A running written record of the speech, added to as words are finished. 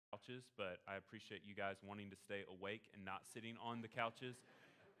couches, but I appreciate you guys wanting to stay awake and not sitting on the couches.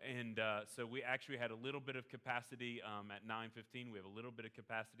 And so we actually had a little bit of capacity at 9:15. We have a little bit of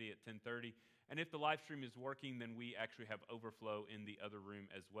capacity at 10:30. And if the live stream is working, then we actually have overflow in the other room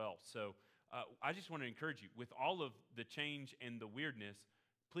as well. So I just want to encourage you, with all of the change and the weirdness,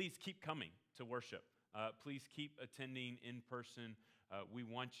 please keep coming to worship. Please keep attending in person. We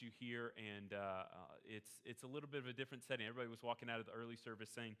want you here, and it's a little bit of a different setting. Everybody was walking out of the early service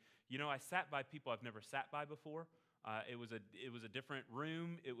saying, I sat by people I've never sat by before. It was a different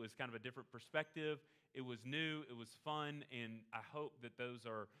room. It was kind of a different perspective. It was new. It was fun, and I hope that those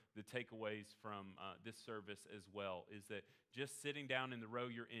are the takeaways from this service as well, is that just sitting down in the row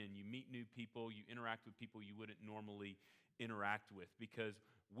you're in, you meet new people, you interact with people you wouldn't normally interact with, because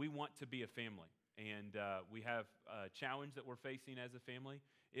we want to be a family. And we have a challenge that we're facing as a family.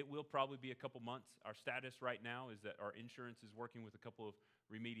 It will probably be a couple months. Our status right now is that our insurance is working with a couple of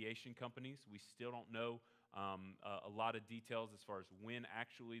remediation companies. We still don't know a lot of details as far as when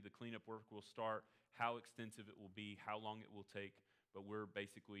actually the cleanup work will start, how extensive it will be, how long it will take. But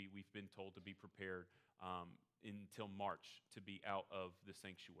we've been told to be prepared until March to be out of the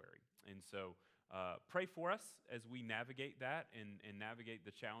sanctuary. And so pray for us as we navigate that and navigate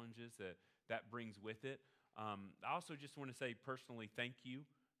the challenges that brings with it. I also just want to say personally thank you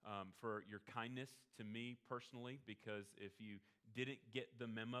for your kindness to me personally, because if you didn't get the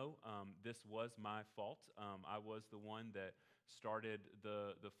memo, this was my fault. I was the one that started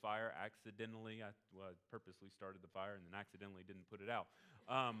the fire accidentally. I purposely started the fire and then accidentally didn't put it out.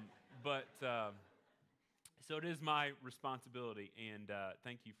 So it is my responsibility, and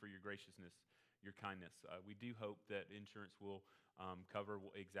thank you for your graciousness, your kindness. We do hope that insurance will cover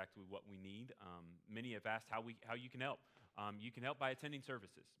exactly what we need. Many have asked how you can help. You can help by attending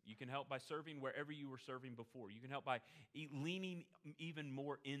services. You can help by serving wherever you were serving before. You can help by leaning even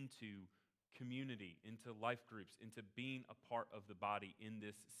more into community, into life groups, into being a part of the body in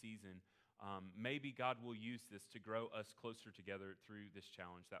this season. Maybe God will use this to grow us closer together through this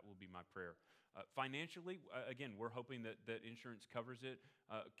challenge. That will be my prayer. Financially, again, we're hoping that insurance covers it.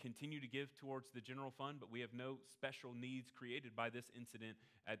 Continue to give towards the general fund, but we have no special needs created by this incident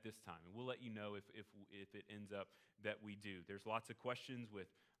at this time. And we'll let you know if it ends up that we do. There's lots of questions with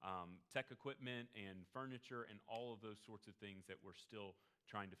tech equipment and furniture and all of those sorts of things that we're still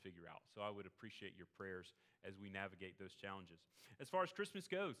trying to figure out. So I would appreciate your prayers as we navigate those challenges. As far as Christmas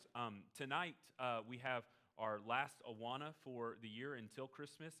goes, tonight we have our last Awana for the year until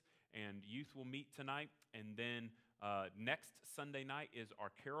Christmas, and youth will meet tonight. And then next Sunday night is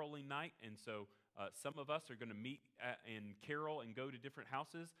our caroling night, and so some of us are going to meet and carol and go to different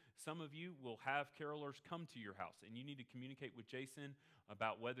houses. Some of you will have carolers come to your house, and you need to communicate with Jason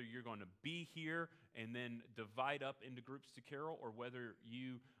about whether you're going to be here and then divide up into groups to carol, or whether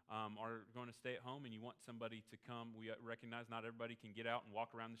you are going to stay at home and you want somebody to come. We recognize not everybody can get out and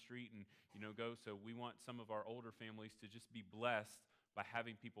walk around the street and go, so we want some of our older families to just be blessed by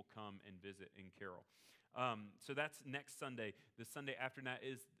having people come and visit and carol. So that's next Sunday. The Sunday after that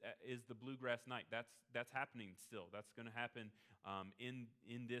is the Bluegrass Night. That's happening still. That's going to happen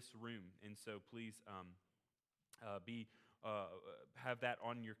in this room. And so please have that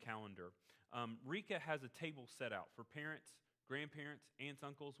on your calendar. Rika has a table set out for parents, grandparents, aunts,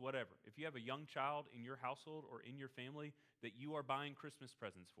 uncles, whatever. If you have a young child in your household or in your family that you are buying Christmas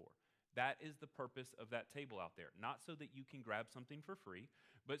presents for, that is the purpose of that table out there. Not so that you can grab something for free,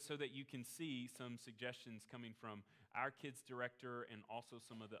 but so that you can see some suggestions coming from our kids director and also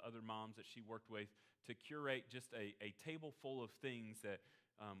some of the other moms that she worked with to curate just a table full of things that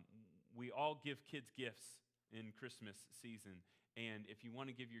we all give kids gifts in Christmas season. And if you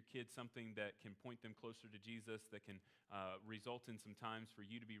want to give your kids something that can point them closer to Jesus, that can result in some times for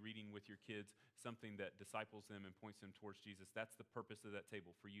you to be reading with your kids, something that disciples them and points them towards Jesus, that's the purpose of that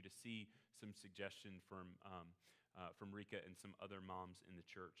table, for you to see some suggestion from Rika and some other moms in the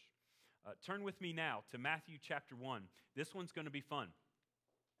church. Turn with me now to Matthew chapter 1. This one's going to be fun.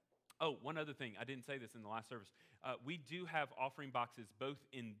 Oh, one other thing. I didn't say this in the last service. We do have offering boxes both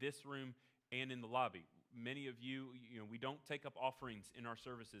in this room and in the lobby. Many of you, we don't take up offerings in our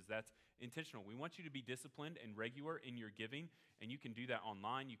services. That's intentional. We want you to be disciplined and regular in your giving, and you can do that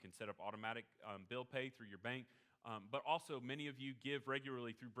online. You can set up automatic bill pay through your bank, but also many of you give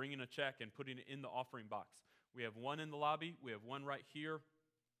regularly through bringing a check and putting it in the offering box. We have one in the lobby. We have one right here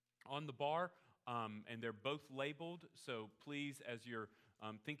on the bar, and they're both labeled, so please, as you're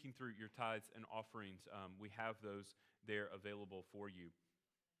thinking through your tithes and offerings, we have those there available for you.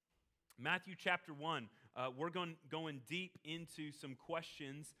 Matthew chapter 1, we're going deep into some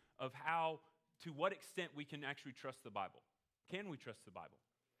questions of to what extent we can actually trust the Bible. Can we trust the Bible?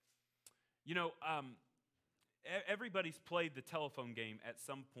 You know, everybody's played the telephone game at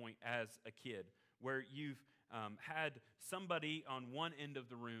some point as a kid, where you've had somebody on one end of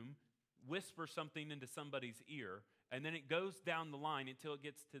the room whisper something into somebody's ear, and then it goes down the line until it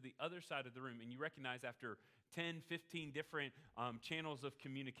gets to the other side of the room, and you recognize after 10, 15 different channels of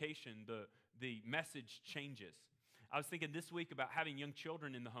communication, the message changes. I was thinking this week about having young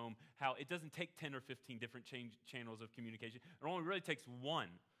children in the home, how it doesn't take 10 or 15 different channels of communication. It only really takes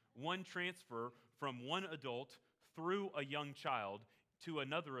one transfer from one adult through a young child to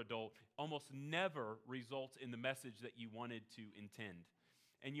another adult almost never results in the message that you wanted to intend.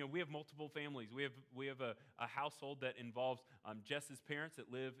 And, you know, we have multiple families. We have a household that involves Jess's parents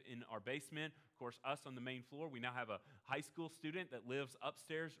that live in our basement. Of course, us on the main floor. We now have a high school student that lives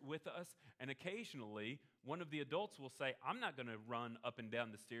upstairs with us. And occasionally, one of the adults will say, I'm not going to run up and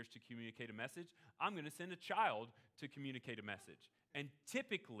down the stairs to communicate a message. I'm going to send a child to communicate a message. And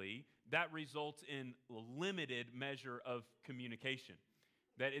typically, that results in a limited measure of communication,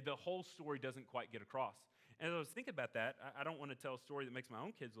 that the whole story doesn't quite get across. And as I was thinking about that, I don't want to tell a story that makes my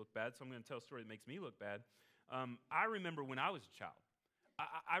own kids look bad, so I'm going to tell a story that makes me look bad. I remember when I was a child.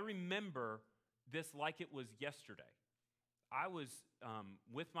 I remember this like it was yesterday. I was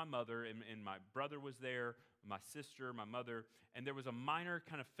with my mother, and my brother was there, my sister, my mother, and there was a minor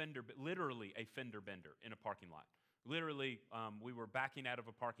kind of literally a fender bender in a parking lot. Literally, we were backing out of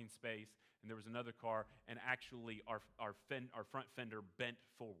a parking space, and there was another car, and actually our front fender bent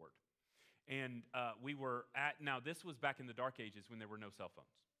forward. And we were now this was back in the dark ages when there were no cell phones.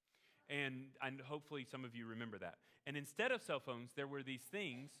 And hopefully some of you remember that. And instead of cell phones, there were these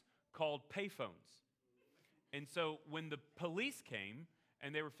things called payphones. And so when the police came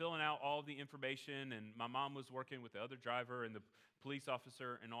and they were filling out all the information, and my mom was working with the other driver and the police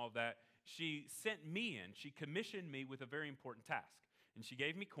officer and all of that, she sent me in. She commissioned me with a very important task. And she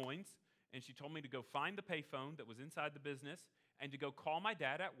gave me coins, and she told me to go find the payphone that was inside the business and to go call my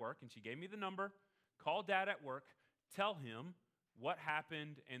dad at work. And she gave me the number, call Dad at work, tell him what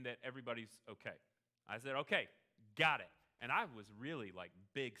happened and that everybody's okay. I said, okay, got it. And I was really like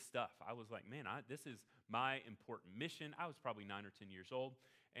big stuff. I was like, man, this is my important mission. I was probably 9 or 10 years old,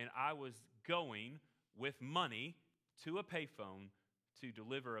 and I was going with money to a payphone to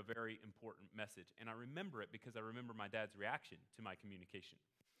deliver a very important message. And I remember it because I remember my dad's reaction to my communication.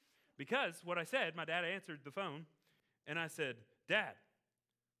 Because what I said, my dad answered the phone, and I said, Dad,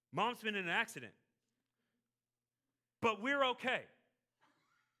 Mom's been in an accident, but we're okay.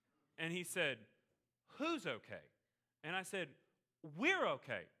 And he said, who's okay? And I said, we're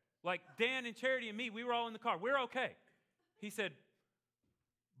okay. Like Dan and Charity and me, we were all in the car. We're okay. He said,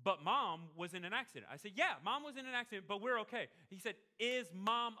 but Mom was in an accident. I said, yeah, Mom was in an accident, but we're okay. He said, is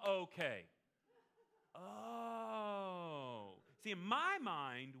Mom okay? Oh. See, in my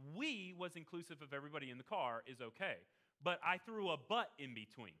mind, we was inclusive of everybody in the car is okay. But I threw a but in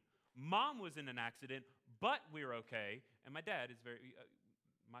between. Mom was in an accident, but we're okay. And my dad is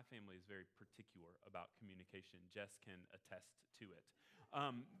my family is very particular about communication. Jess can attest to it.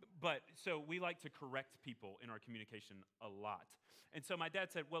 But so we like to correct people in our communication a lot. And so my dad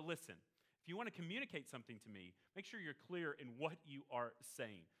said, well, listen, if you want to communicate something to me, make sure you're clear in what you are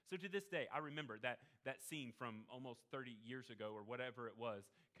saying. So to this day, I remember that scene from almost 30 years ago or whatever it was,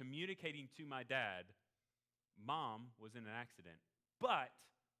 communicating to my dad, Mom was in an accident, but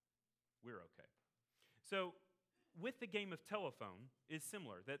we're okay. So with the game of telephone is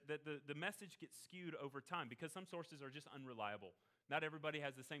similar, that the message gets skewed over time because some sources are just unreliable. Not everybody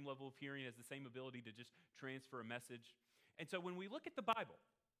has the same level of hearing, has the same ability to just transfer a message. And so when we look at the Bible,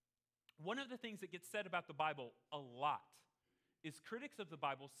 one of the things that gets said about the Bible a lot is critics of the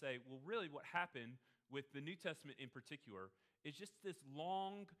Bible say, well, really what happened with the New Testament in particular is just this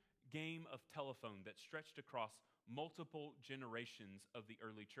long game of telephone that stretched across multiple generations of the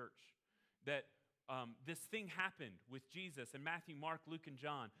early church. That this thing happened with Jesus and Matthew, Mark, Luke, and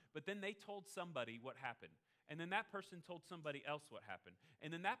John, but then they told somebody what happened. And then that person told somebody else what happened.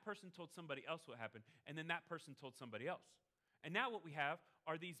 And then that person told somebody else what happened. And then that person told somebody else. And now what we have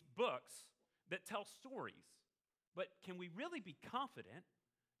are these books that tell stories. But can we really be confident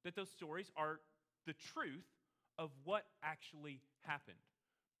that those stories are the truth of what actually happened?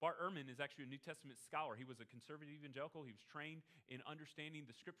 Bart Ehrman is actually a New Testament scholar. He was a conservative evangelical. He was trained in understanding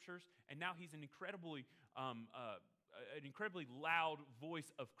the scriptures. And now he's an incredibly loud voice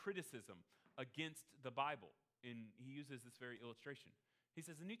of criticism against the Bible. And he uses this very illustration. He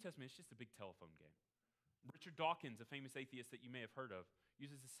says the New Testament is just a big telephone game. Richard Dawkins, a famous atheist that you may have heard of,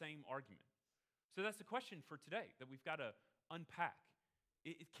 uses the same argument. So that's the question for today that we've got to unpack.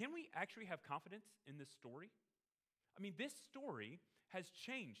 Can we actually have confidence in this story? I mean, this story has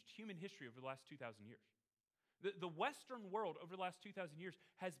changed human history over the last 2,000 years. The Western world over the last 2,000 years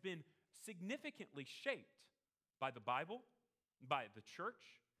has been significantly shaped by the Bible, by the church,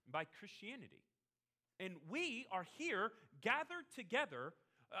 and by Christianity. And we are here gathered together,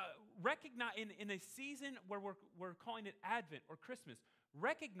 in a season where we're calling it Advent or Christmas,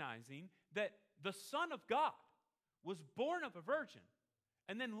 recognizing that the Son of God was born of a virgin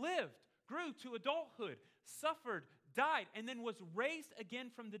and then lived, grew to adulthood, suffered, died, and then was raised again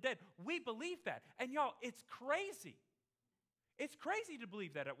from the dead. We believe that. And y'all, it's crazy. It's crazy to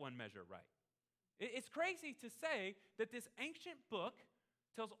believe that at one measure, right? It's crazy to say that this ancient book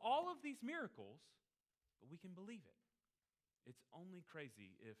tells all of these miracles, but we can believe it. It's only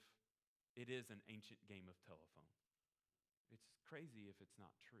crazy if it is an ancient game of telephone. It's crazy if it's not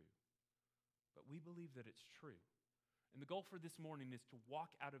true. But we believe that it's true. And the goal for this morning is to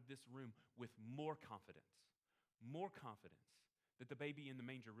walk out of this room with more confidence that the baby in the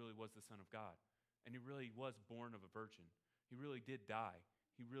manger really was the Son of God, and he really was born of a virgin. He really did die.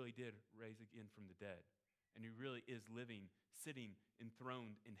 He really did rise again from the dead, and he really is living, sitting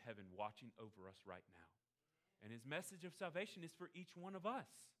enthroned in heaven, watching over us right now. And his message of salvation is for each one of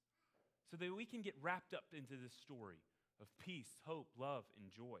us, so that we can get wrapped up into this story of peace, hope, love, and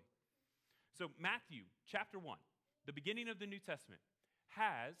joy. So Matthew chapter 1, the beginning of the New Testament,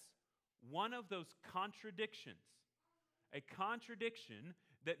 has one of those contradictions, a contradiction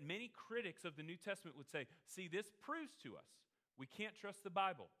that many critics of the New Testament would say, see, this proves to us we can't trust the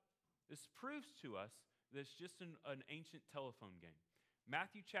Bible. This proves to us that it's just an ancient telephone game.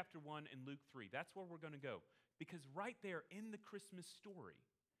 Matthew chapter 1 and Luke 3, that's where we're going to go. Because right there in the Christmas story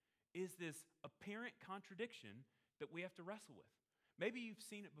is this apparent contradiction that we have to wrestle with. Maybe you've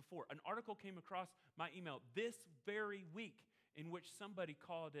seen it before. An article came across my email this very week in which somebody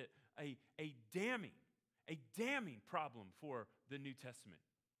called it a damning problem for the New Testament.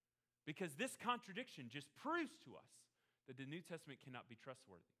 Because this contradiction just proves to us that the New Testament cannot be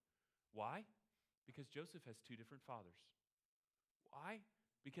trustworthy. Why? Because Joseph has two different fathers. Why?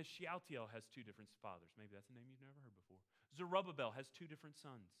 Because Shealtiel has two different fathers. Maybe that's a name you've never heard before. Zerubbabel has two different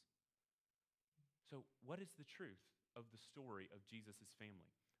sons. So what is the truth of the story of Jesus' family?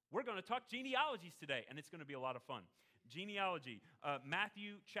 We're going to talk genealogies today, and it's going to be a lot of fun. Genealogy,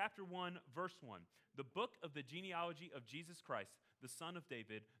 Matthew chapter 1, verse 1. The book of the genealogy of Jesus Christ, the son of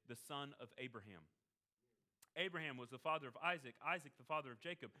David, the son of Abraham. Abraham was the father of Isaac, Isaac the father of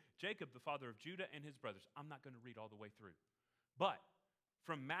Jacob, Jacob the father of Judah and his brothers. I'm not going to read all the way through. But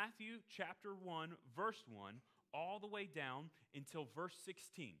from Matthew chapter 1, verse 1, all the way down until verse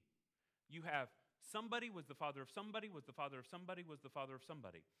 16, you have somebody was the father of somebody, was the father of somebody, was the father of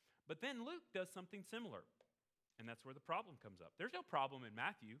somebody. But then Luke does something similar, and that's where the problem comes up. There's no problem in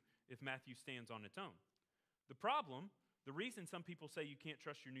Matthew if Matthew stands on its own. The problem, the reason some people say you can't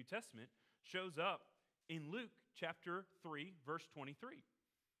trust your New Testament, shows up in Luke chapter 3, verse 23.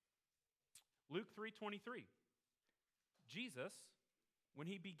 Luke 3:23. Jesus, when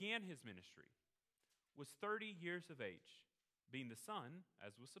he began his ministry, was 30 years of age, being the son,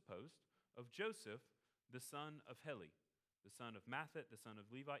 as was supposed, of Joseph, the son of Heli, the son of Mathat, the son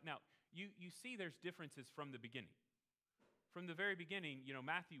of Levi. Now, you see there's differences from the beginning. From the very beginning,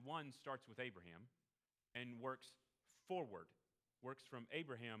 Matthew 1 starts with Abraham and works forward, works from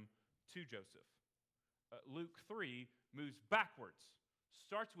Abraham to Joseph. Luke 3 moves backwards,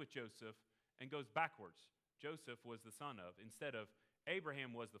 starts with Joseph and goes backwards. Joseph was the son of, instead of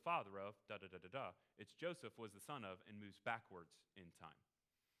Abraham was the father of, it's Joseph was the son of, and moves backwards in time.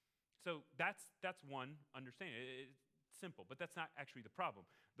 So that's one understanding. It's simple, but that's not actually the problem.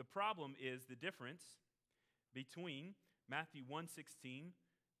 The problem is the difference between Matthew 1:16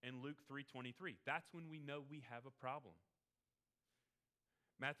 and Luke 3:23. That's when we know we have a problem.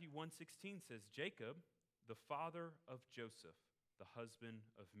 Matthew 1:16 says, Jacob, the father of Joseph, the husband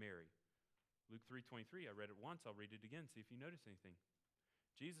of Mary. Luke 3:23, I read it once, I'll read it again, see if you notice anything.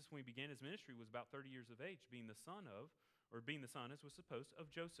 Jesus, when he began his ministry, was about 30 years of age, being the son, as was supposed, of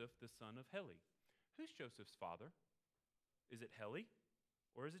Joseph, the son of Heli. Who's Joseph's father? Is it Heli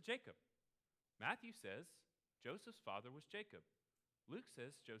or is it Jacob? Matthew says Joseph's father was Jacob. Luke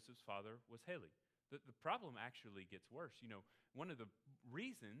says Joseph's father was Heli. The problem actually gets worse. One of the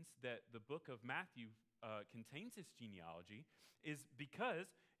reasons that the book of Matthew contains this genealogy is because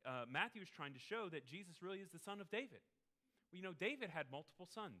Matthew is trying to show that Jesus really is the son of David. Well, David had multiple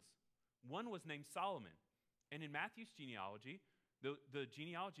sons. One was named Solomon. And in Matthew's genealogy, the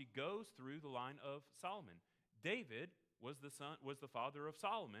genealogy goes through the line of Solomon. David was the father of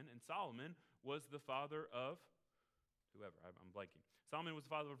Solomon, and Solomon was the father of whoever, I'm blanking. Solomon was the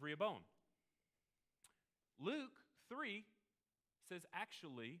father of Rehoboam. Luke 3 says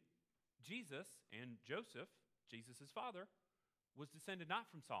actually Jesus and Joseph, Jesus' father, was descended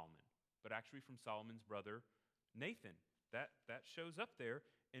not from Solomon, but actually from Solomon's brother Nathan. That shows up there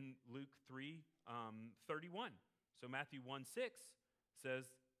in Luke 3:31. So Matthew 1:6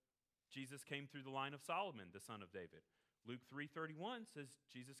 says Jesus came through the line of Solomon, the son of David. Luke 3:31 says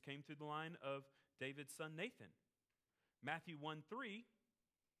Jesus came through the line of David's son Nathan. Matthew 1:3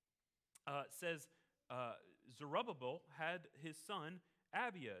 says Zerubbabel had his son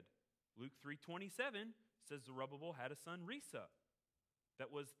Abiud. Luke 3:27 says Zerubbabel had a son Risa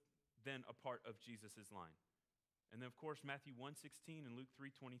that was then a part of Jesus' line. And then, of course, Matthew 1:16 and Luke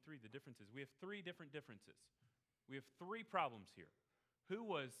 3:23, the differences. We have three different differences. We have three problems here.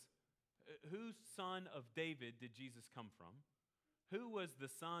 Whose son of David did Jesus come from? Who was the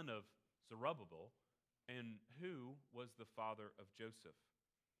son of Zerubbabel? And who was the father of Joseph?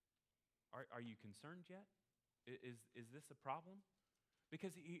 Are you concerned yet? Is this a problem?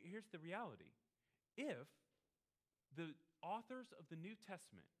 Because here's the reality. If the authors of the New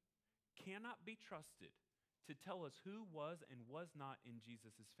Testament cannot be trusted to tell us who was and was not in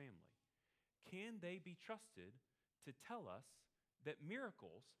Jesus' family, can they be trusted to tell us that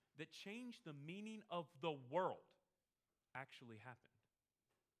miracles that change the meaning of the world actually happened?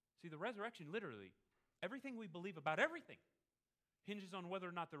 See, the resurrection, literally, everything we believe about everything hinges on whether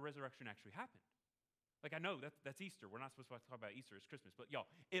or not the resurrection actually happened. Like, I know that's Easter. We're not supposed to talk about Easter. It's Christmas. But, y'all,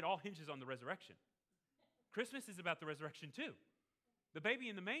 it all hinges on the resurrection. Christmas is about the resurrection, too. The baby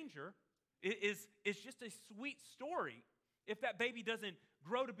in the manger is just a sweet story if that baby doesn't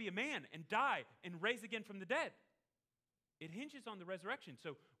grow to be a man and die and raise again from the dead. It hinges on the resurrection.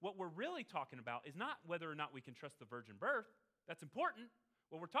 So what we're really talking about is not whether or not we can trust the virgin birth. That's important.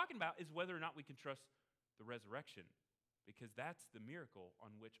 What we're talking about is whether or not we can trust the resurrection, because that's the miracle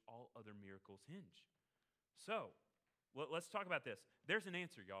on which all other miracles hinge. So let's talk about this. There's an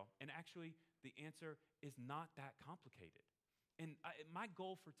answer, y'all. And actually, the answer is not that complicated. And my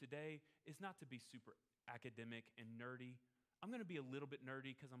goal for today is not to be super academic and nerdy. I'm going to be a little bit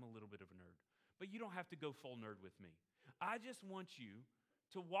nerdy because I'm a little bit of a nerd. But you don't have to go full nerd with me. I just want you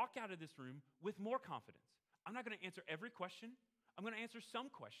to walk out of this room with more confidence. I'm not going to answer every question. I'm going to answer some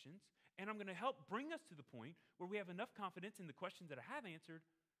questions, and I'm going to help bring us to the point where we have enough confidence in the questions that I have answered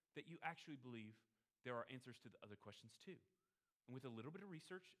that you actually believe there are answers to the other questions too. And with a little bit of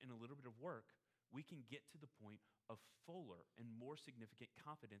research and a little bit of work, we can get to the point of fuller and more significant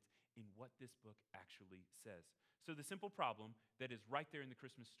confidence in what this book actually says. So the simple problem that is right there in the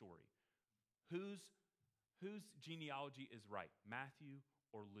Christmas story, whose genealogy is right, Matthew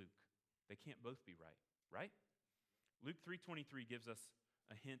or Luke? They can't both be right, right? Luke 3:23 gives us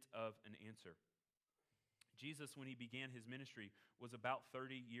a hint of an answer. Jesus, when he began his ministry, was about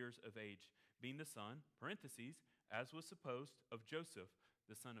 30 years of age, being the son, parentheses, as was supposed, of Joseph,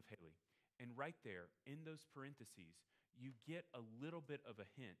 the son of Heli. And right there, in those parentheses, you get a little bit of a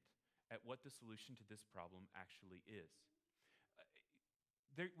hint at what the solution to this problem actually is.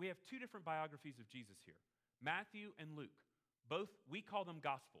 We have two different biographies of Jesus here, Matthew and Luke. Both, we call them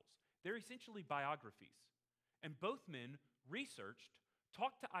Gospels. They're essentially biographies. And both men researched,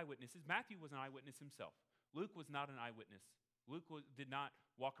 talked to eyewitnesses. Matthew was an eyewitness himself. Luke was not an eyewitness. Luke did not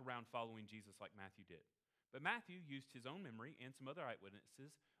walk around following Jesus like Matthew did. But Matthew used his own memory and some other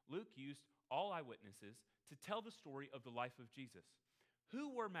eyewitnesses. Luke used all eyewitnesses to tell the story of the life of Jesus.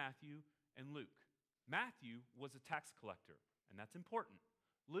 Who were Matthew and Luke? Matthew was a tax collector, and that's important.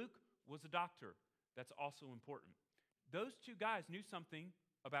 Luke was a doctor. That's also important. Those two guys knew something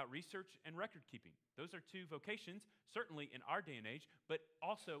about research and record keeping. Those are two vocations, certainly in our day and age, but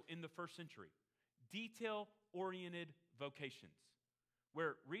also in the first century. Detail-oriented vocations,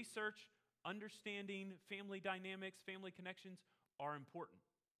 where research, understanding family dynamics, family connections are important.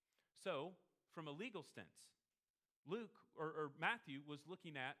 So, from a legal sense, Luke or Matthew was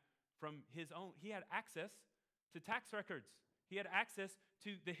looking at from his own, he had access to tax records. He had access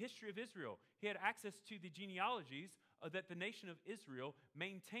to the history of Israel. He had access to the genealogies that the nation of Israel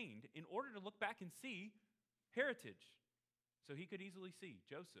maintained in order to look back and see heritage. So he could easily see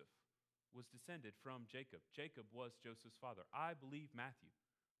Joseph was descended from Jacob. Jacob was Joseph's father. I believe Matthew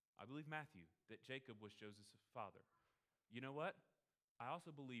that Jacob was Joseph's father. You know what? I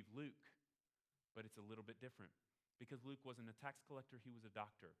also believe Luke, but it's a little bit different because Luke wasn't a tax collector, he was a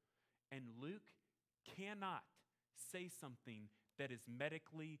doctor. And Luke cannot say something that is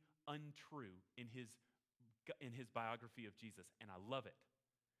medically untrue in his biography of Jesus, and I love it.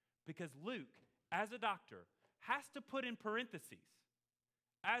 Because Luke, as a doctor, has to put in parentheses,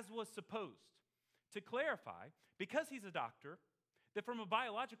 as was supposed, to clarify, because he's a doctor, That from a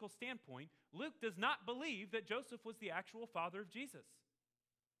biological standpoint, Luke does not believe that Joseph was the actual father of Jesus.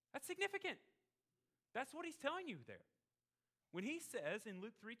 That's significant. That's what he's telling you there. When he says in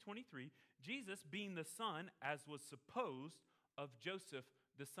Luke 3:23, Jesus being the son, as was supposed, of Joseph,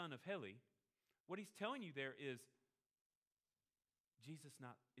 the son of Heli, what he's telling you there is Jesus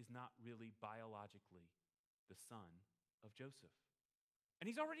is not really biologically the son of Joseph. And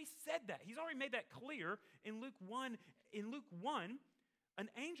he's already said that. He's already made that clear in Luke 1. In Luke 1, an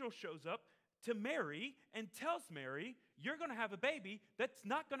angel shows up to Mary and tells Mary, you're going to have a baby that's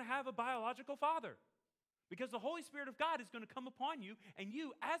not going to have a biological father. Because the Holy Spirit of God is going to come upon you, and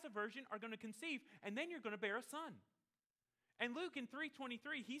you, as a virgin, are going to conceive, and then you're going to bear a son. And Luke in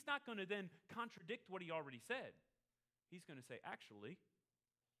 3:23, he's not going to then contradict what he already said. He's going to say, actually,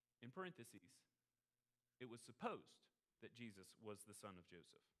 in parentheses, it was supposed that Jesus was the son of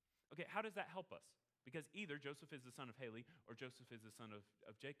Joseph. Okay, how does that help us? Because either Joseph is the son of Heli or Joseph is the son of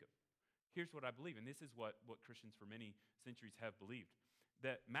Jacob. Here's what I believe, and this is what Christians for many centuries have believed,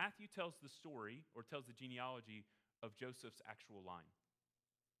 that Matthew tells the story or tells the genealogy of Joseph's actual line,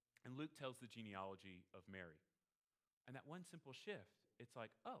 and Luke tells the genealogy of Mary. And that one simple shift, it's like,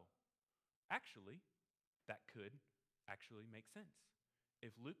 oh, actually, that could actually make sense.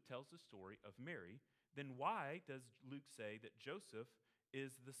 If Luke tells the story of Mary, then why does Luke say that Joseph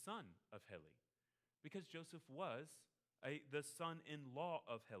is the son of Heli? Because Joseph was the son-in-law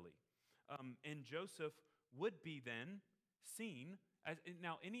of Heli. And Joseph would be then seen as,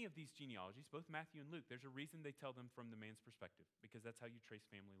 now any of these genealogies, both Matthew and Luke, there's a reason they tell them from the man's perspective, because that's how you trace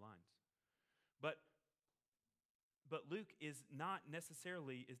family lines. But Luke is not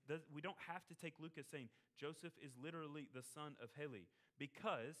necessarily, we don't have to take Luke as saying Joseph is literally the son of Heli,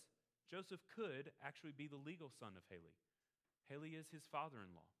 because Joseph could actually be the legal son of Heli. Heli is his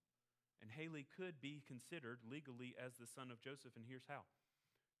father-in-law. And Heli could be considered legally as the son of Joseph, and here's how.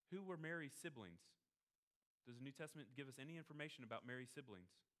 Who were Mary's siblings? Does the New Testament give us any information about Mary's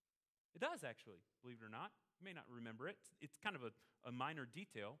siblings? It does, actually, believe it or not. You may not remember it. It's kind of a minor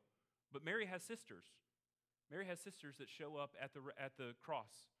detail, but Mary has sisters. Mary has sisters that show up at the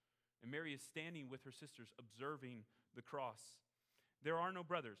cross, and Mary is standing with her sisters observing the cross. There are no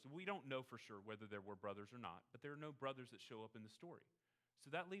brothers. We don't know for sure whether there were brothers or not, but there are no brothers that show up in the story. So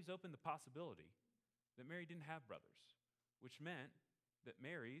that leaves open the possibility that Mary didn't have brothers, which meant that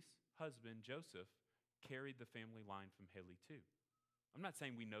Mary's husband, Joseph, carried the family line from Heli too. I'm not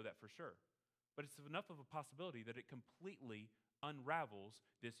saying we know that for sure, but it's enough of a possibility that it completely unravels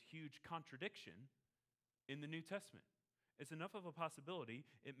this huge contradiction in the New Testament. It's enough of a possibility,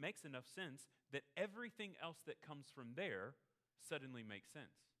 it makes enough sense that everything else that comes from there suddenly makes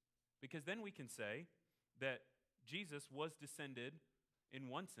sense. Because then we can say that Jesus was descended, in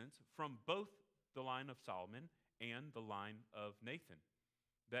one sense, from both the line of Solomon and the line of Nathan.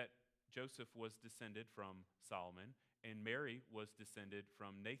 That Joseph was descended from Solomon and Mary was descended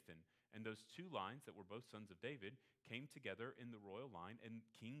from Nathan. And those two lines that were both sons of David came together in the royal line, and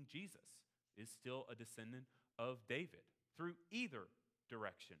King Jesus is still a descendant of David through either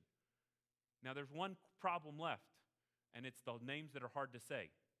direction. Now there's one problem left, and it's the names that are hard to say.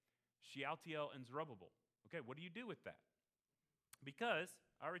 Shealtiel and Zerubbabel. Okay, what do you do with that? Because,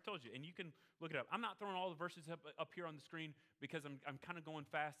 I already told you, and you can look it up. I'm not throwing all the verses up here on the screen because I'm kind of going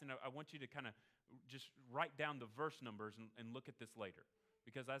fast, and I want you to kind of just write down the verse numbers and look at this later.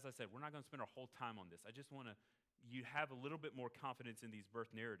 Because as I said, we're not going to spend our whole time on this. I just want you have a little bit more confidence in these birth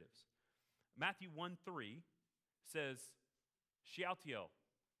narratives. Matthew 1:3 says Shealtiel,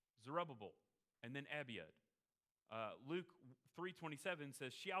 Zerubbabel, and then Abiud. Luke 3:27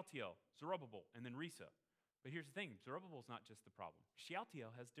 says Shealtiel, Zerubbabel, and then Risa. But here's the thing, Zerubbabel's not just the problem.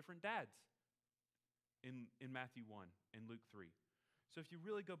 Shealtiel has different dads in Matthew 1 and Luke 3. So if you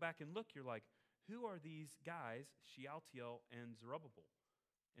really go back and look, you're like, who are these guys, Shealtiel and Zerubbabel?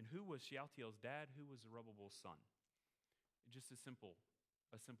 And who was Shealtiel's dad? Who was Zerubbabel's son? Just a simple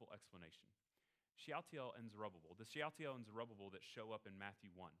explanation. Shealtiel and Zerubbabel, the Shealtiel and Zerubbabel that show up in Matthew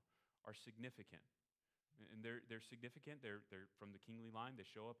 1 are significant. And they're significant. They're from the kingly line. They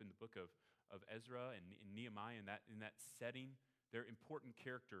show up in the book of Ezra and Nehemiah. In that setting, they're important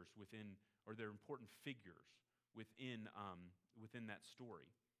characters within, or they're important figures within that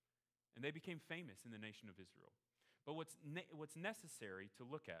story. And they became famous in the nation of Israel. But what's necessary to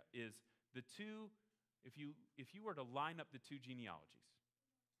look at is the two. If you were to line up the two genealogies,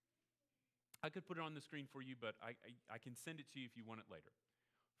 I could put it on the screen for you, but I can send it to you if you want it later.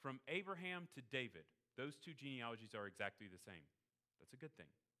 From Abraham to David, those two genealogies are exactly the same. That's a good thing.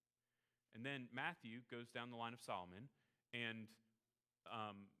 And then Matthew goes down the line of Solomon, and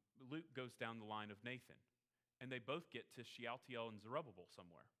Luke goes down the line of Nathan. and they both get to Shealtiel and Zerubbabel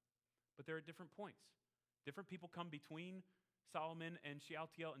somewhere. But they're at different points. Different people come between Solomon and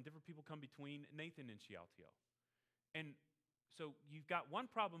Shealtiel, and different people come between Nathan and Shealtiel. And so you've got one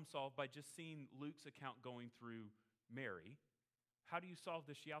problem solved by just seeing Luke's account going through Mary. How do you solve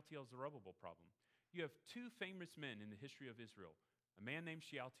the Shealtiel-Zerubbabel problem? You have two famous men in the history of Israel, a man named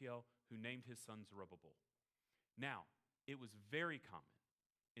Shealtiel who named his son Zerubbabel. Now, it was very common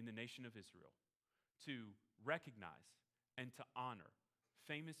in the nation of Israel to recognize and to honor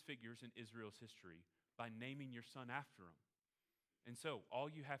famous figures in Israel's history by naming your son after him. And so all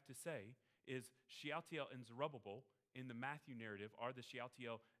you have to say is Shealtiel and Zerubbabel in the Matthew narrative are the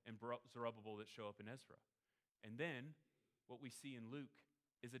Shealtiel and Zerubbabel that show up in Ezra. And then what we see in Luke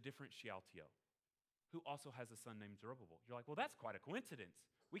is a different Shealtiel who also has a son named Zerubbabel. You're like, well, that's quite a coincidence.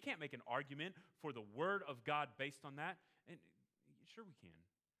 We can't make an argument for the word of God based on that. And sure we can.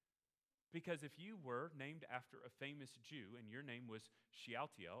 Because if you were named after a famous Jew and your name was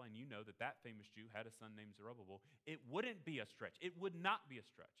Shealtiel and you know that that famous Jew had a son named Zerubbabel, it wouldn't be a stretch. It would not be a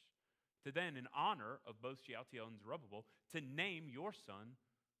stretch to then, in honor of both Shealtiel and Zerubbabel, to name your son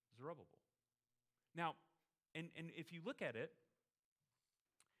Zerubbabel. Now, and if you look at it,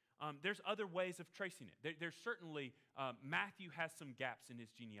 there's other ways of tracing it. There's certainly, Matthew has some gaps in his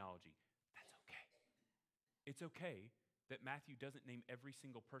genealogy. That's okay. It's okay that Matthew doesn't name every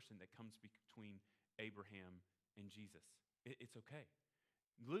single person that comes between Abraham and Jesus. It's okay.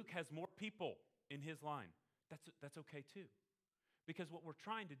 Luke has more people in his line. That's okay too. Because what we're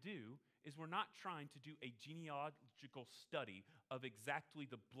trying to do is we're not trying to do a genealogical study of exactly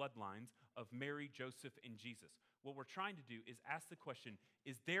the bloodlines of Mary, Joseph, and Jesus. What we're trying to do is ask the question,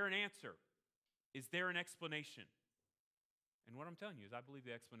 is there an answer? Is there an explanation? And what I'm telling you is I believe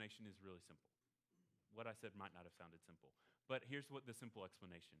the explanation is really simple. What I said might not have sounded simple, but here's what the simple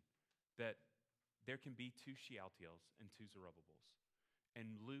explanation, that there can be two Shealtiels and two Zerubbabels.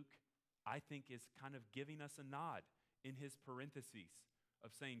 And Luke, I think, is kind of giving us a nod in his parentheses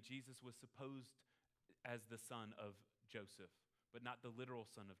of saying Jesus was supposed as the son of Joseph, but not the literal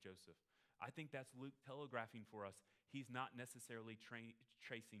son of Joseph. I think that's Luke telegraphing for us. He's not necessarily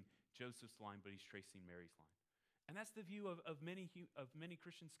tracing Joseph's line, but he's tracing Mary's line. And that's the view of many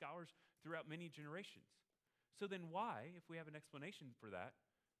Christian scholars throughout many generations. So then why, if we have an explanation for that,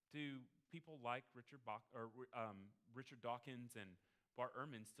 do people like Richard Dawkins and Bart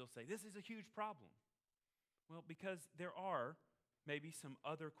Ehrman still say, this is a huge problem? Well, because there are maybe some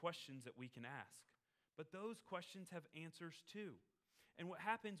other questions that we can ask. But those questions have answers too. And what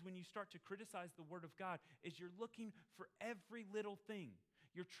happens when you start to criticize the Word of God is you're looking for every little thing.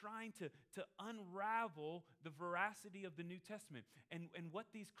 You're trying to unravel the veracity of the New Testament. And what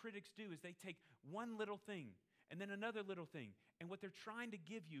these critics do is they take one little thing and then another little thing. And what they're trying to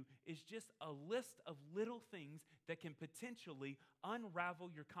give you is just a list of little things that can potentially unravel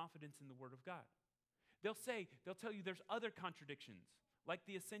your confidence in the Word of God. They'll tell you there's other contradictions, like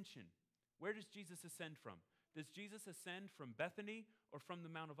the ascension. Where does Jesus ascend from? Does Jesus ascend from Bethany or from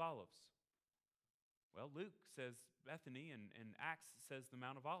the Mount of Olives? Well, Luke says Bethany, and Acts says the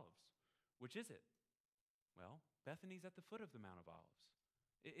Mount of Olives. Which is it? Well, Bethany's at the foot of the Mount of Olives.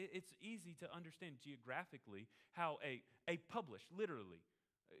 It's easy to understand geographically how a published, literally,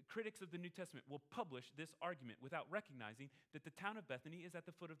 critics of the New Testament will publish this argument without recognizing that the town of Bethany is at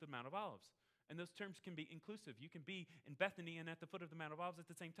the foot of the Mount of Olives. And those terms can be inclusive. You can be in Bethany and at the foot of the Mount of Olives at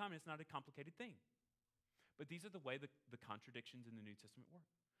the same time. It's not a complicated thing. But these are the way the contradictions in the New Testament work.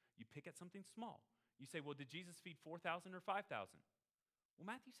 You pick at something small. You say, well, did Jesus feed 4,000 or 5,000? Well,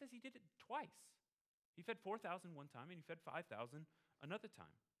 Matthew says he did it twice. He fed 4,000 one time and he fed 5,000 another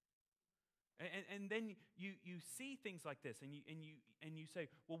time. And then you see things like this and you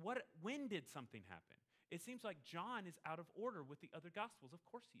say, well, when did something happen? It seems like John is out of order with the other Gospels. Of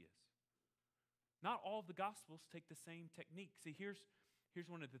course he is. Not all of the Gospels take the same technique. See, here's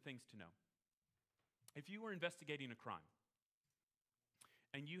one of the things to know. If you were investigating a crime,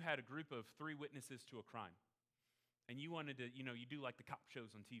 and you had a group of 3 witnesses to a crime, and you wanted to, you do like the cop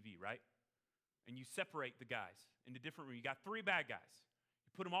shows on TV, right? And you separate the guys into different rooms. You got 3 bad guys.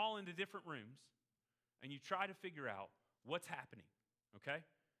 You put them all into different rooms, and you try to figure out what's happening, okay?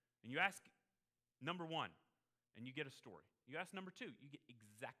 And you ask number 1, and you get a story. You ask number 2, you get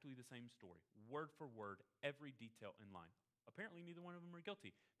exactly the same story, word for word, every detail in line. Apparently, neither one of them are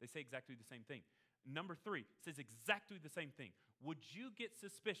guilty. They say exactly the same thing. Number 3 says exactly the same thing. Would you get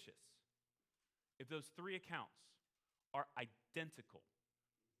suspicious if those 3 accounts are identical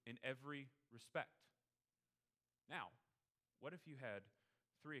in every respect? Now, what if you had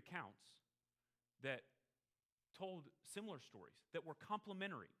 3 accounts that told similar stories, that were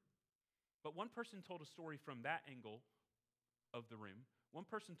complementary? But one person told a story from that angle of the room. One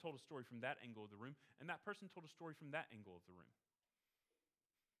person told a story from that angle of the room, and that person told a story from that angle of the room.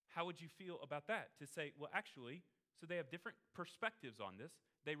 How would you feel about that? To say, well, actually, so they have different perspectives on this.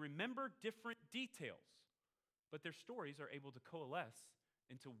 They remember different details, but their stories are able to coalesce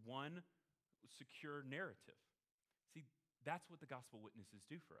into one secure narrative. See, that's what the gospel witnesses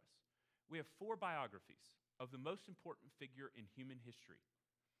do for us. We have 4 biographies of the most important figure in human history,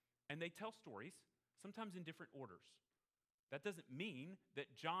 and they tell stories, sometimes in different orders. That doesn't mean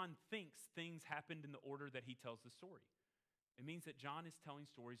that John thinks things happened in the order that he tells the story. It means that John is telling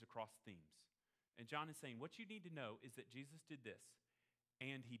stories across themes. And John is saying, what you need to know is that Jesus did this,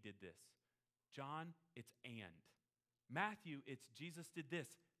 and he did this. John, it's and. Matthew, it's Jesus did this,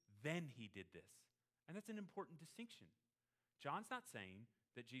 then he did this. And that's an important distinction. John's not saying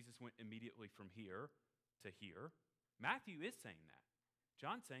that Jesus went immediately from here to here. Matthew is saying that.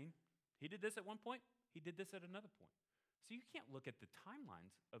 John's saying he did this at one point, he did this at another point. So you can't look at the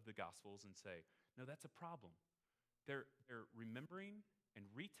timelines of the Gospels and say, no, that's a problem. They're remembering and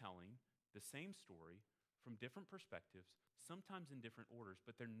retelling the same story from different perspectives, sometimes in different orders,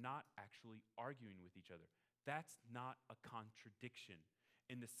 but they're not actually arguing with each other. That's not a contradiction.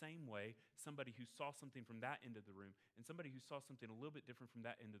 In the same way, somebody who saw something from that end of the room and somebody who saw something a little bit different from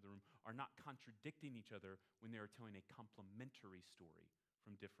that end of the room are not contradicting each other when they are telling a complementary story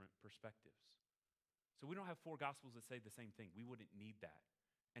from different perspectives. So we don't have 4 Gospels that say the same thing. We wouldn't need that.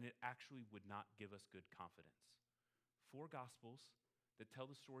 And it actually would not give us good confidence. 4 Gospels that tell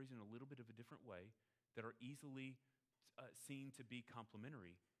the stories in a little bit of a different way, that are easily seen to be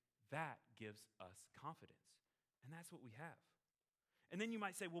complementary, that gives us confidence. And that's what we have. And then you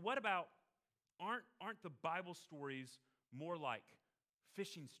might say, well, what about, aren't the Bible stories more like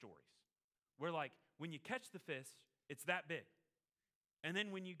fishing stories? Where like, when you catch the fish, it's that big. And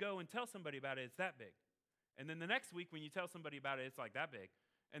then when you go and tell somebody about it, it's that big. And then the next week when you tell somebody about it, it's like that big.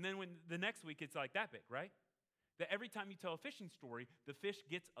 And then when the next week, it's like that big, right? That every time you tell a fishing story, the fish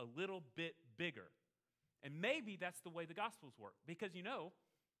gets a little bit bigger. And maybe that's the way the Gospels work. Because you know,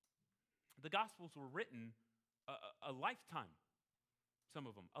 the Gospels were written a lifetime, some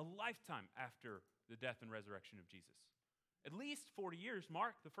of them, a lifetime after the death and resurrection of Jesus. At least 40 years.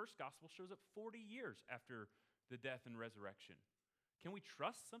 Mark, the first Gospel, shows up 40 years after the death and resurrection. Can we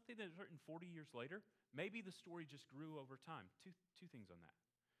trust something that is written 40 years later? Maybe the story just grew over time. Two things on that.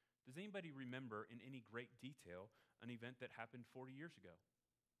 Does anybody remember in any great detail an event that happened 40 years ago?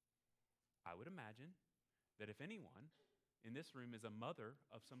 I would imagine that if anyone in this room is a mother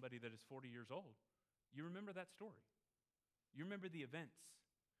of somebody that is 40 years old, you remember that story. You remember the events.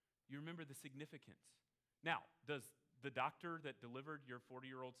 You remember the significance. Now, does the doctor that delivered your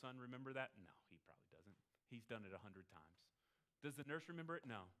 40-year-old son remember that? No, he probably doesn't. He's done it 100 times. Does the nurse remember it?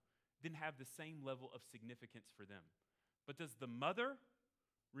 No. Didn't have the same level of significance for them. But does the mother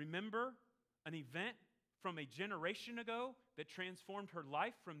remember an event from a generation ago that transformed her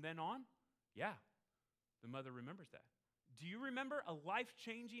life from then on? Yeah, the mother remembers that. Do you remember a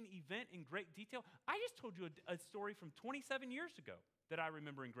life-changing event in great detail? I just told you a story from 27 years ago that I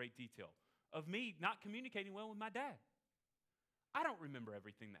remember in great detail of me not communicating well with my dad. I don't remember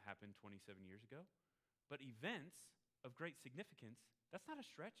everything that happened 27 years ago, but events of great significance, that's not a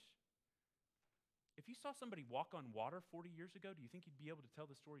stretch. If you saw somebody walk on water 40 years ago, do you think you'd be able to tell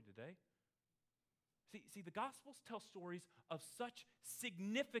the story today? See, the Gospels tell stories of such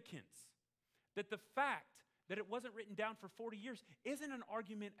significance that the fact that it wasn't written down for 40 years isn't an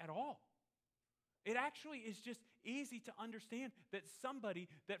argument at all. It actually is just easy to understand that somebody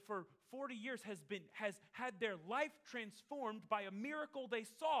that for 40 years has had their life transformed by a miracle they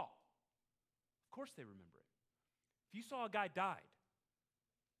saw. Of course they remember it. If you saw a guy died,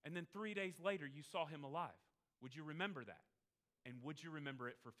 and then 3 days later you saw him alive, would you remember that? And would you remember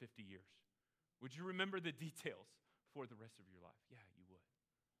it for 50 years? Would you remember the details for the rest of your life? Yeah, you would.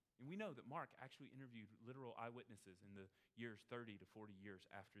 And we know that Mark actually interviewed literal eyewitnesses in the years 30 to 40 years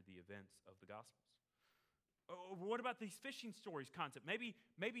after the events of the Gospels. Oh, what about these fishing stories concept? Maybe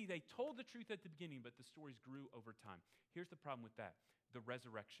they told the truth at the beginning, but the stories grew over time. Here's the problem with that: the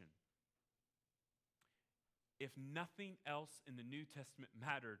resurrection. If nothing else in the New Testament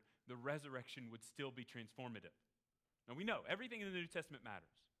mattered, the resurrection would still be transformative. Now we know everything in the New Testament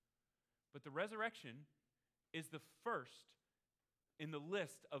matters, but the resurrection is the first in the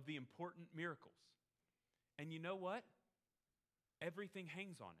list of the important miracles. And you know what? Everything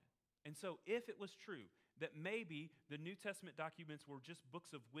hangs on it. And so if it was true that maybe the New Testament documents were just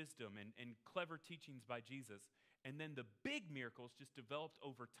books of wisdom and clever teachings by Jesus, and then the big miracles just developed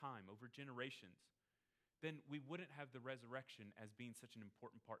over time, over generations, then we wouldn't have the resurrection as being such an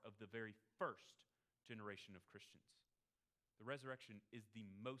important part of the very first generation of Christians. The resurrection is the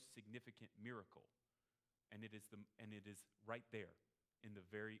most significant miracle, and it is right there in the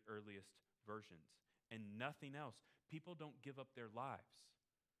very earliest versions, and nothing else. People don't give up their lives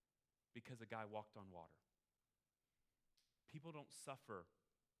because a guy walked on water. People don't suffer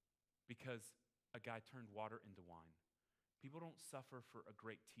because a guy turned water into wine. People don't suffer for a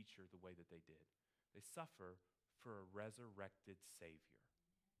great teacher the way that they did. They suffer for a resurrected Savior.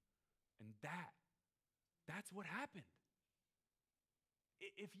 And that's what happened.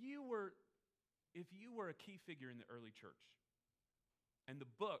 If you were a key figure in the early church, and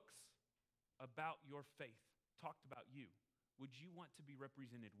the books about your faith talked about you, would you want to be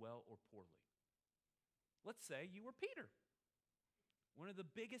represented well or poorly? Let's say you were Peter, one of the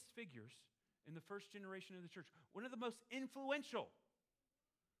biggest figures in the first generation of the church, one of the most influential.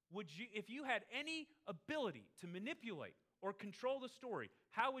 Would you, if you had any ability to manipulate or control the story,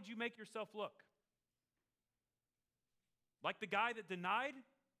 how would you make yourself look? Like the guy that denied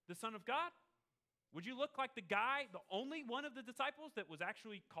the Son of God? Would you look like the guy, the only one of the disciples that was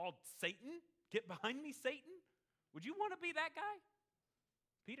actually called Satan? Get behind me, Satan? Would you want to be that guy?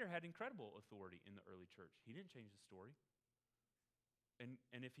 Peter had incredible authority in the early church. He didn't change the story. And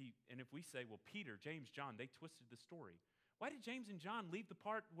if we say, well, Peter, James, John, they twisted the story. Why did James and John leave the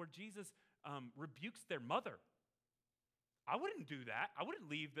part where Jesus rebukes their mother? I wouldn't do that. I wouldn't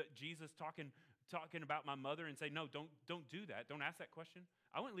leave Jesus talking about my mother and say, no, don't do that. Don't ask that question.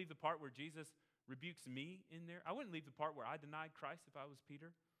 I wouldn't leave the part where Jesus rebukes me in there. I wouldn't leave the part where I denied Christ if I was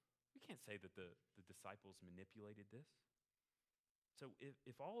Peter. We can't say that the disciples manipulated this. So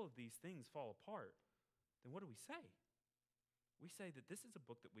if all of these things fall apart, then what do we say? We say that this is a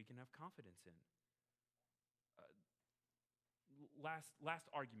book that we can have confidence in. Last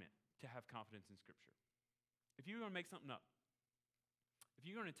argument to have confidence in Scripture. If you're going to make something up, if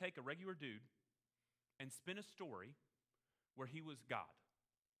you're going to take a regular dude and spin a story where he was God,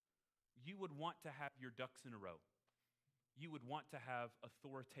 you would want to have your ducks in a row. You would want to have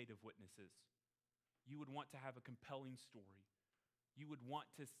authoritative witnesses. You would want to have a compelling story. You would want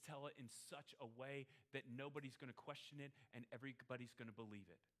to tell it in such a way that nobody's going to question it and everybody's going to believe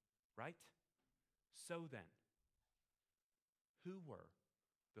it, right? So then, who were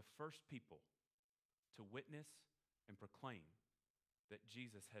the first people to witness and proclaim that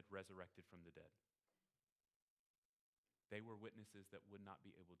Jesus had resurrected from the dead? They were witnesses that would not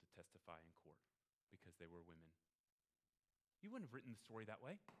be able to testify in court because they were women. You wouldn't have written the story that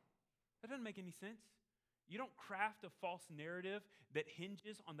way. That doesn't make any sense. You don't craft a false narrative that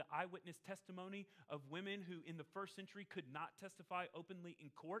hinges on the eyewitness testimony of women who in the first century could not testify openly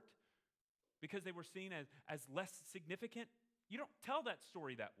in court because they were seen as less significant. You don't tell that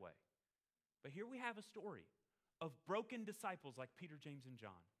story that way. But here we have a story of broken disciples like Peter, James, and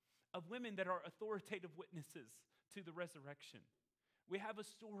John, of women that are authoritative witnesses to the resurrection. We have a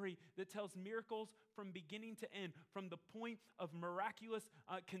story that tells miracles from beginning to end, from the point of miraculous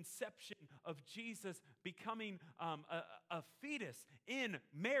conception of Jesus becoming a fetus in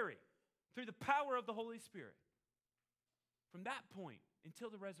Mary through the power of the Holy Spirit. From that point until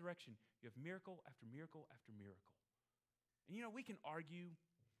the resurrection, you have miracle after miracle after miracle. And we can argue,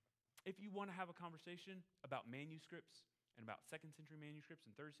 if you want to have a conversation about manuscripts and about 2nd century manuscripts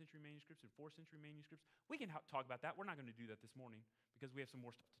and 3rd century manuscripts and 4th century manuscripts, we can talk about that. We're not going to do that this morning because we have some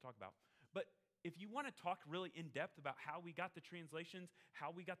more stuff to talk about. But if you want to talk really in depth about how we got the translations,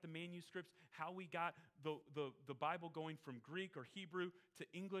 how we got the manuscripts, how we got the Bible going from Greek or Hebrew to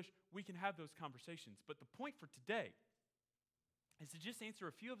English, we can have those conversations. But the point for today is to just answer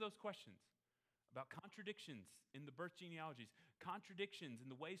a few of those questions about contradictions in the birth genealogies, contradictions in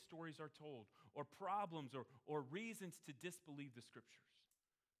the way stories are told, or problems or reasons to disbelieve the Scriptures.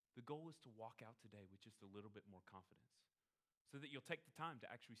 The goal is to walk out today with just a little bit more confidence so that you'll take the time to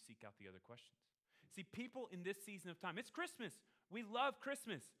actually seek out the other questions. See, people in this season of time, it's Christmas. We love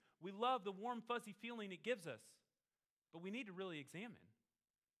Christmas. We love the warm, fuzzy feeling it gives us. But we need to really examine,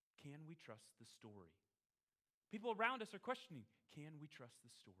 can we trust the story? People around us are questioning, can we trust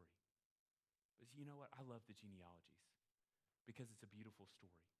the story? But you know what? I love the genealogies because it's a beautiful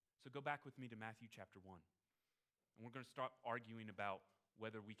story. So go back with me to Matthew chapter 1. And we're going to start arguing about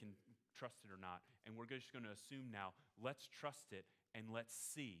whether we can trust it or not. And we're just going to assume now, let's trust it and let's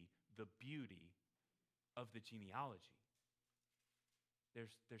see the beauty of the genealogy.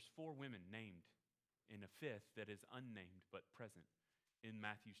 There's 4 women named in a 5th that is unnamed but present in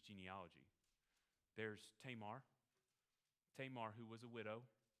Matthew's genealogy. There's Tamar, who was a widow,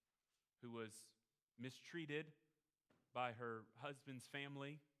 who was mistreated by her husband's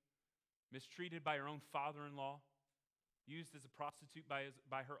family, mistreated by her own father-in-law, used as a prostitute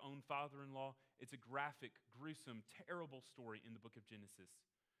by her own father-in-law. It's a graphic, gruesome, terrible story in the book of Genesis.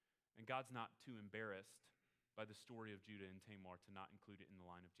 And God's not too embarrassed by the story of Judah and Tamar to not include it in the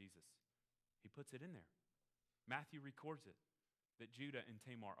line of Jesus. He puts it in there. Matthew records it, that Judah and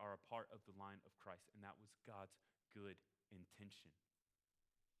Tamar are a part of the line of Christ, and that was God's good intention.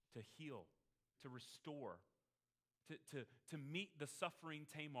 To heal, to restore, to meet the suffering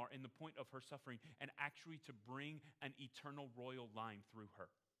Tamar in the point of her suffering, and actually to bring an eternal royal line through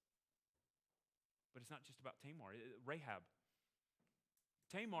her. But it's not just about Tamar. Rahab.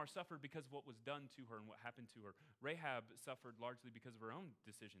 Tamar suffered because of what was done to her and what happened to her. Rahab suffered largely because of her own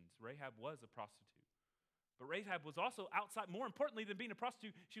decisions. Rahab was a prostitute. But Rahab was also outside, more importantly than being a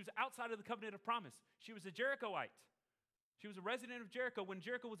prostitute, she was outside of the covenant of promise. She was a Jerichoite. She was a resident of Jericho when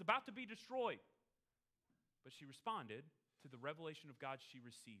Jericho was about to be destroyed. But she responded to the revelation of God she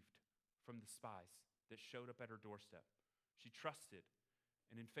received from the spies that showed up at her doorstep. She trusted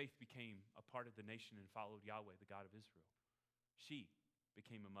and in faith became a part of the nation and followed Yahweh, the God of Israel. She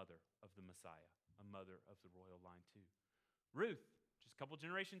became a mother of the Messiah, a mother of the royal line too. Ruth, just a couple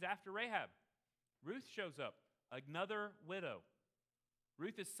generations after Rahab, Ruth shows up, another widow.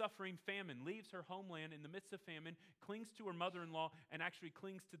 Ruth is suffering famine, leaves her homeland in the midst of famine, clings to her mother-in-law, and actually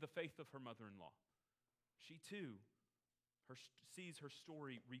clings to the faith of her mother-in-law. She too sees her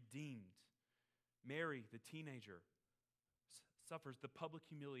story redeemed. Mary, the teenager, suffers the public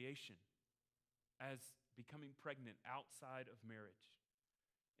humiliation as becoming pregnant outside of marriage.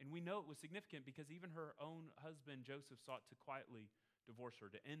 And we know it was significant because even her own husband, Joseph, sought to quietly divorce her,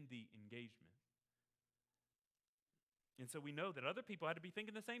 to end the engagement. And so we know that other people had to be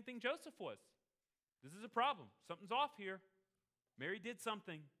thinking the same thing Joseph was. This is a problem. Something's off here. Mary did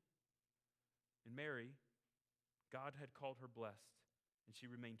something. And Mary, God had called her blessed, and she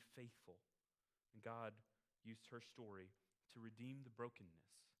remained faithful. And God used her story to redeem the brokenness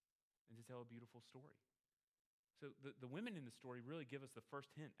and to tell a beautiful story. So the women in the story really give us the first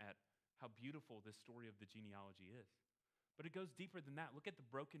hint at how beautiful this story of the genealogy is. But it goes deeper than that. Look at the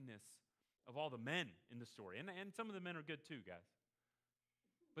brokenness of all the men in the story. And some of the men are good too, guys.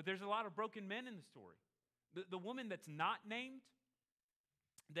 But there's a lot of broken men in the story. The woman that's not named,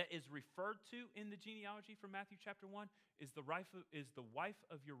 that is referred to in the genealogy from Matthew chapter 1, is the wife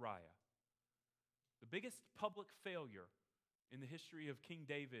of Uriah. The biggest public failure in the history of King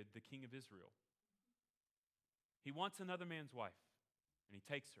David, the king of Israel. He wants another man's wife, and he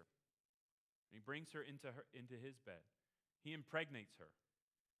takes her, and he brings her into his bed. He impregnates her,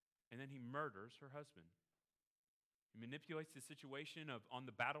 and then he murders her husband. He manipulates the situation on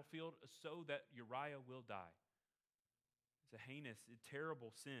the battlefield so that Uriah will die. It's a heinous,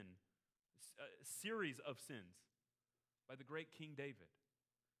 terrible sin, a series of sins by the great King David.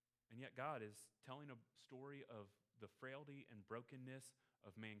 And yet God is telling a story of the frailty and brokenness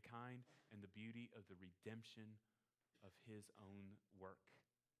of mankind and the beauty of the redemption of his own work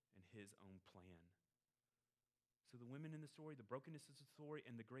and his own plan. So the women in the story, the brokenness of the story,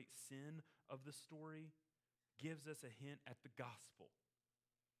 and the great sin of the story gives us a hint at the gospel.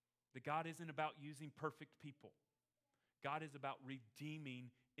 That God isn't about using perfect people. God is about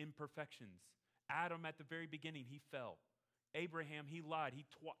redeeming imperfections. Adam, at the very beginning, he fell. Abraham, he lied.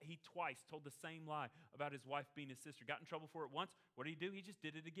 He twice told the same lie about his wife being his sister. Got in trouble for it once. What did he do? He just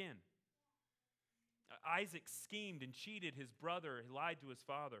did it again. Isaac schemed and cheated his brother. He lied to his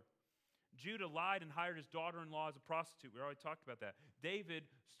father. Judah lied and hired his daughter-in-law as a prostitute. We already talked about that. David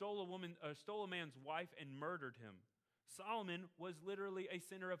stole a man's wife and murdered him. Solomon was literally a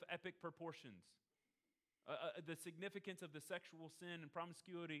sinner of epic proportions. The significance of the sexual sin and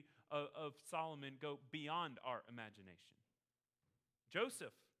promiscuity of Solomon go beyond our imagination.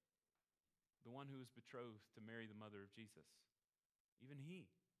 Joseph, the one who was betrothed to Mary, the mother of Jesus, even he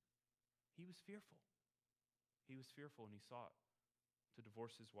was fearful. He was fearful, and he sought to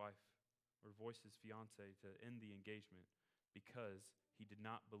divorce his wife or divorce his fiancée, to end the engagement, because he did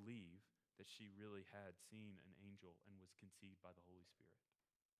not believe that she really had seen an angel and was conceived by the Holy Spirit.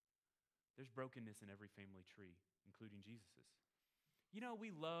 There's brokenness in every family tree, including Jesus's. You know,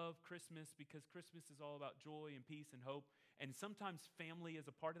 we love Christmas because Christmas is all about joy and peace and hope, and sometimes family is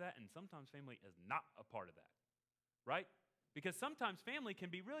a part of that, and sometimes family is not a part of that, right? Because sometimes family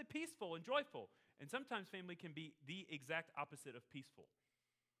can be really peaceful and joyful, and sometimes family can be the exact opposite of peaceful.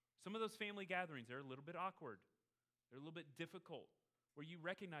 Some of those family gatherings, they're a little bit awkward. They're a little bit difficult, where you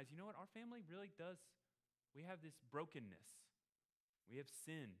recognize, you know what, our family really does, we have this brokenness. We have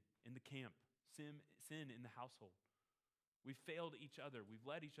sin in the camp, sin in the household. We've failed each other. We've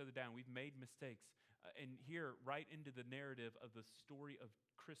let each other down. We've made mistakes. And here, right into the narrative of the story of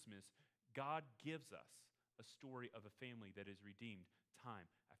Christmas, God gives us a story of a family that is redeemed time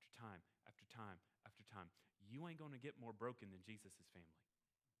after time after time after time. You ain't going to get more broken than Jesus' family.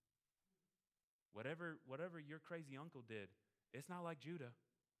 Whatever your crazy uncle did, it's not like Judah.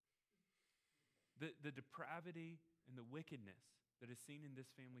 The depravity and the wickedness that is seen in this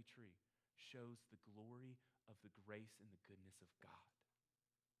family tree shows the glory of the grace and the goodness of God.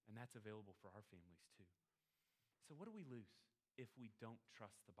 And that's available for our families too. So what do we lose if we don't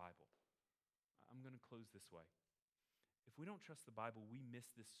trust the Bible? I'm going to close this way. If we don't trust the Bible, we miss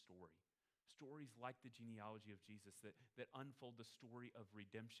this story. Stories like the genealogy of Jesus that unfold the story of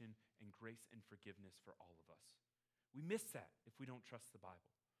redemption and grace and forgiveness for all of us. We miss that if we don't trust the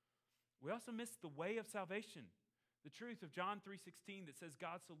Bible. We also miss the way of salvation, the truth of John 3:16 that says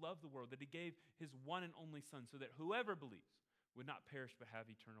God so loved the world that he gave his one and only Son so that whoever believes would not perish but have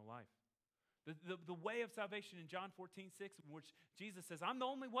eternal life. The way of salvation in John 14:6, in which Jesus says, I'm the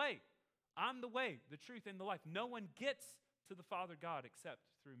only way. I'm the way, the truth, and the life. No one gets to the Father God except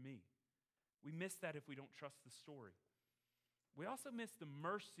through me. We miss that if we don't trust the story. We also miss the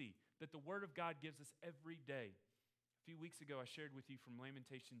mercy that the Word of God gives us every day. A few weeks ago, I shared with you from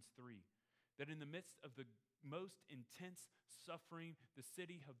Lamentations 3 that in the midst of the most intense suffering the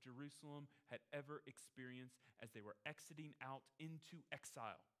city of Jerusalem had ever experienced as they were exiting out into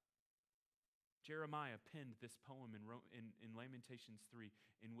exile, Jeremiah penned this poem in Lamentations 3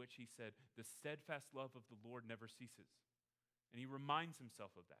 in which he said, the steadfast love of the Lord never ceases. And he reminds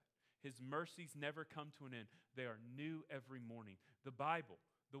himself of that. His mercies never come to an end. They are new every morning. The Bible,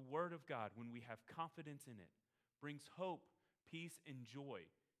 the Word of God, when we have confidence in it, brings hope, peace, and joy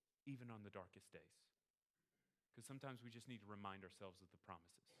even on the darkest days. Because sometimes we just need to remind ourselves of the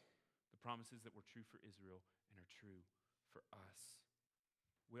promises that were true for Israel and are true for us.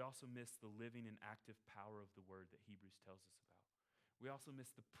 We also miss the living and active power of the Word that Hebrews tells us about. We also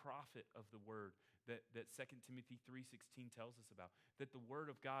miss the profit of the Word that 2 Timothy 3:16 tells us about, that the Word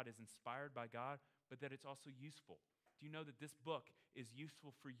of God is inspired by God, but that it's also useful. Do you know that this book is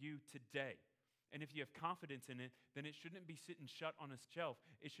useful for you today? And if you have confidence in it, then it shouldn't be sitting shut on a shelf.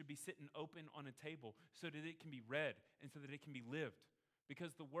 It should be sitting open on a table so that it can be read and so that it can be lived.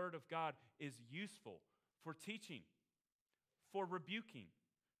 Because the Word of God is useful for teaching, for rebuking,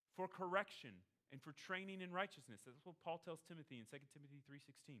 for correction, and for training in righteousness. That's what Paul tells Timothy in 2 Timothy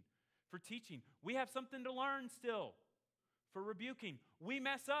 3:16. For teaching, we have something to learn still. For rebuking, we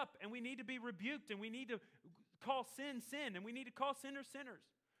mess up and we need to be rebuked and we need to call sin, sin, and we need to call sinners, sinners.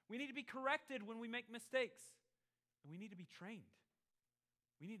 We need to be corrected when we make mistakes. And we need to be trained.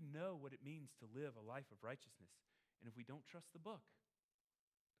 We need to know what it means to live a life of righteousness. And if we don't trust the book,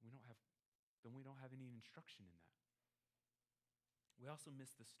 then we don't have any instruction in that. We also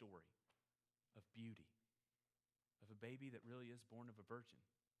miss the story of beauty, of a baby that really is born of a virgin,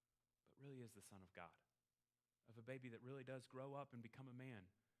 but really is the Son of God, of a baby that really does grow up and become a man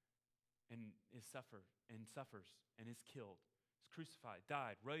and suffers and is killed, is crucified,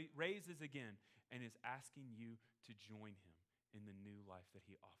 died, raises again, and is asking you to join him in the new life that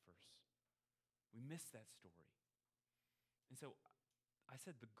he offers. We miss that story. And so I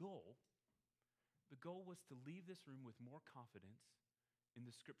said the goal was to leave this room with more confidence in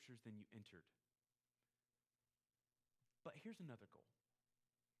the scriptures than you entered. But here's another goal.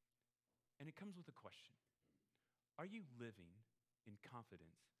 And it comes with a question. Are you living in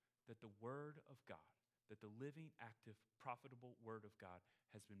confidence that the Word of God, that the living, active, profitable Word of God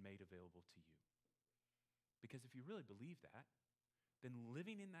has been made available to you? Because if you really believe that, then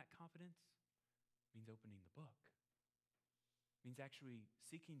living in that confidence means opening the book. Means actually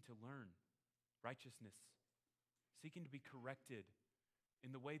seeking to learn righteousness, seeking to be corrected in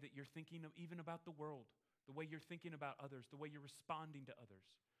the way that you're thinking of even about the world, the way you're thinking about others, the way you're responding to others,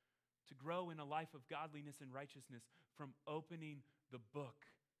 to grow in a life of godliness and righteousness from opening the book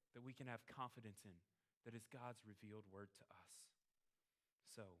that we can have confidence in, that is God's revealed word to us.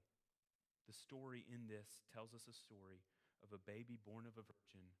 So, the story in this tells us a story of a baby born of a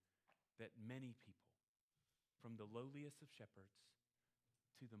virgin that many people, from the lowliest of shepherds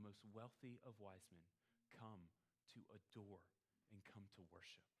to the most wealthy of wise men, come to adore and come to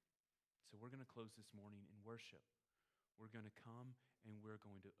worship. So we're going to close this morning in worship. We're going to come and we're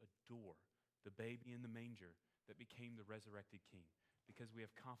going to adore the baby in the manger that became the resurrected king, because we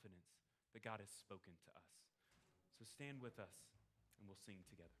have confidence that God has spoken to us. So stand with us and we'll sing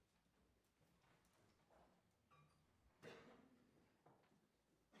together.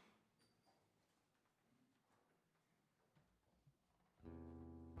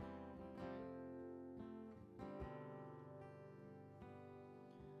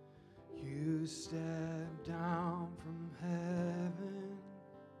 You step down from heaven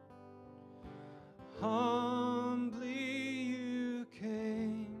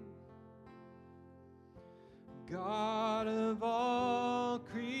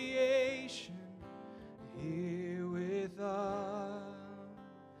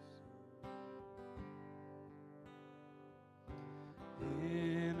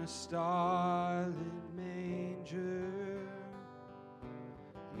starlit manger,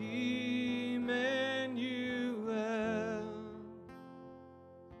 Emmanuel,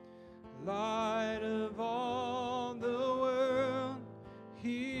 light of all the world,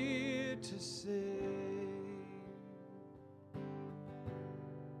 here to save.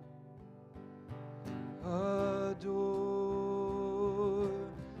 Adore,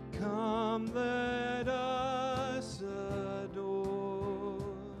 come let us adore.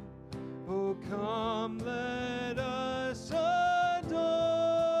 Oh, come let us adore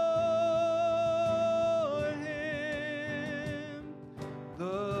Him, the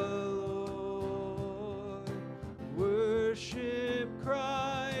Lord. Worship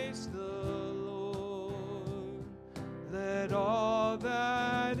Christ the Lord. Let all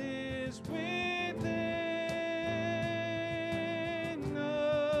that is within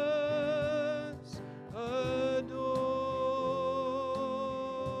us adore.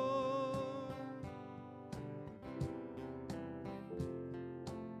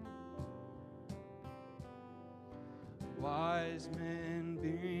 Wise men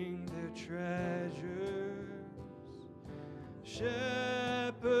bring their treasures,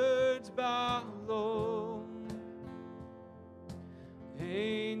 shepherds bow low,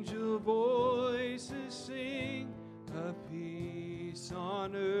 angel voices sing of peace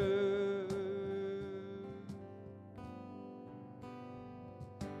on earth.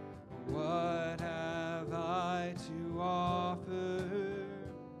 What have I to offer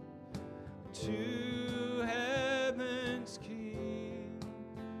to heaven's King?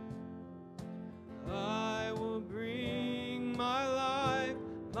 I will bring my life,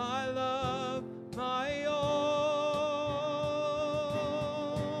 my love, my all.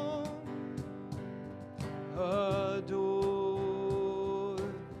 Adore,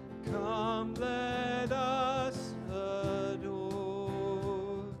 come let us adore.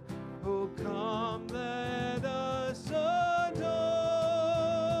 Oh, come let us adore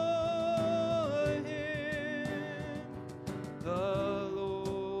Him, the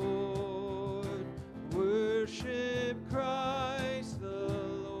Lord. Worship Christ the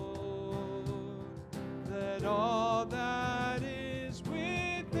Lord. Let all that is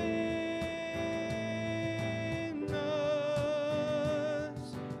within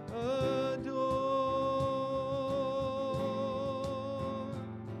us adore.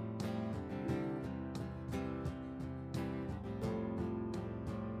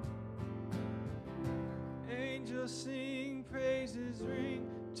 Angels sing, praises ring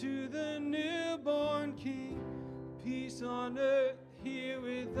to the newborn King. Peace on earth here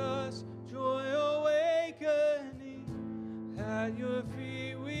with us, joy awakening. At your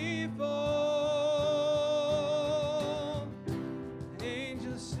feet we fall.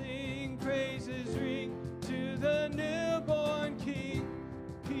 Angels sing, praises ring to the newborn King.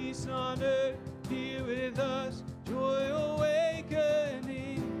 Peace on earth here with us, joy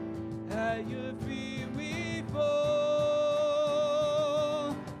awakening. At your feet we fall.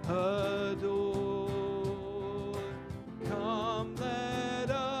 Adore, come let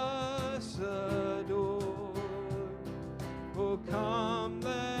us adore. Oh, come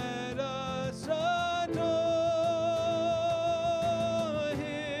let us adore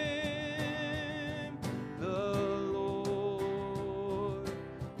Him, the Lord.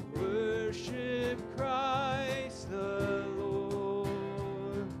 Worship Christ the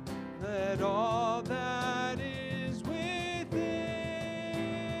Lord. Let all that is within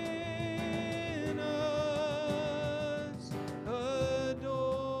us adore.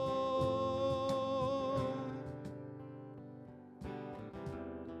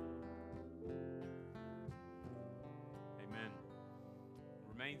 Amen.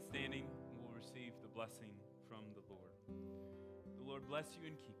 Remain standing, and we'll receive the blessing from the Lord. The Lord bless you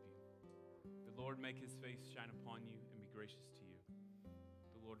and keep you. The Lord make His face shine upon you and be gracious to you.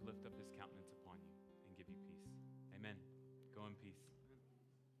 The Lord lift up His countenance upon you and give you peace. Amen. Go in peace.